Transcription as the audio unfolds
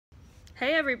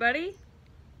Hey everybody!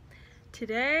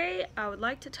 Today I would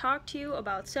like to talk to you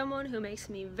about someone who makes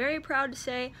me very proud to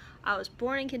say I was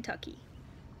born in Kentucky.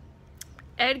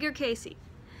 Edgar Cayce.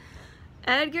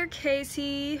 Edgar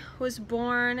Cayce was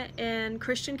born in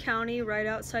Christian County right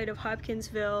outside of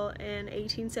Hopkinsville in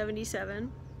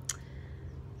 1877.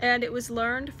 And it was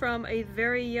learned from a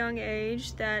very young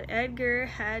age that Edgar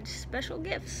had special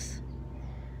gifts.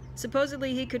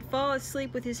 Supposedly he could fall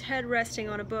asleep with his head resting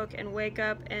on a book and wake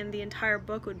up and the entire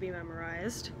book would be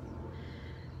memorized.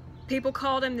 People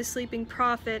called him the sleeping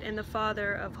prophet and the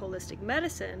father of holistic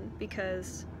medicine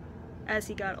because as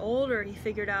he got older he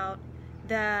figured out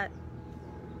that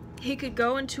he could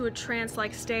go into a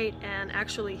trance-like state and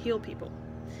actually heal people.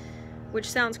 Which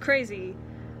sounds crazy,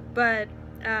 but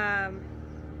and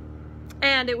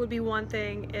it would be one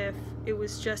thing if it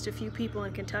was just a few people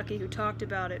in Kentucky who talked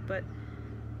about it, but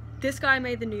this guy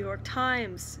made the New York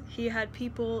Times. He had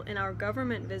people in our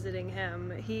government visiting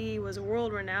him. He was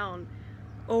world-renowned.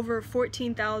 Over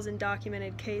 14,000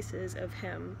 documented cases of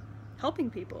him helping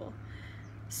people.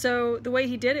 So the way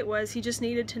he did it was he just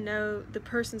needed to know the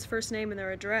person's first name and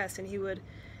their address, and he would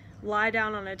lie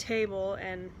down on a table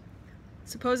and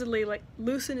supposedly like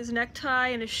loosen his necktie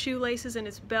and his shoelaces and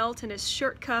his belt and his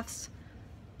shirt cuffs,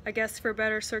 I guess for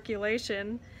better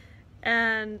circulation,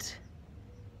 and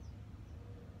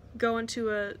go into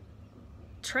a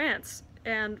trance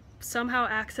and somehow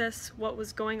access what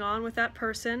was going on with that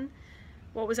person,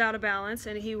 what was out of balance,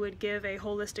 and he would give a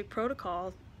holistic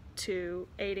protocol to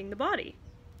aiding the body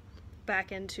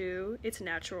back into its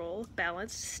natural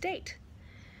balanced state.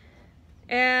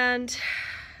 And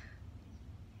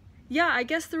yeah, I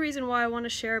guess the reason why I want to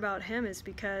share about him is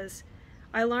because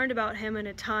I learned about him in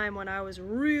a time when I was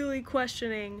really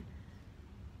questioning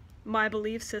my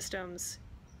belief systems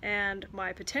and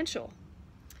my potential.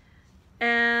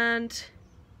 And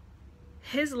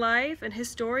his life and his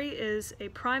story is a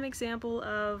prime example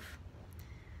of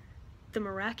the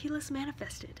miraculous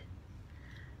manifested.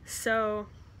 So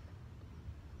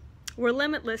we're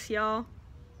limitless, y'all,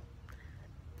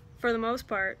 for the most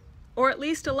part, or at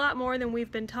least a lot more than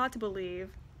we've been taught to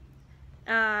believe.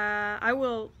 I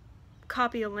will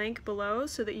copy a link below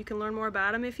so that you can learn more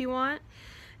about him if you want.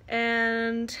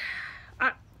 And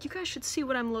you guys should see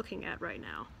what I'm looking at right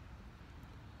now.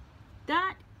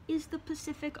 That is the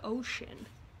Pacific Ocean.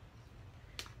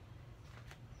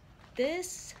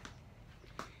 This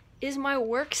is my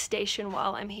workstation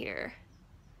while I'm here.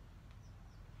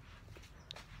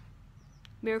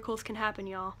 Miracles can happen,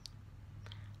 y'all.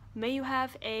 May you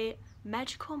have a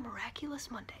magical,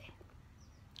 miraculous Monday.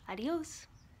 Adios.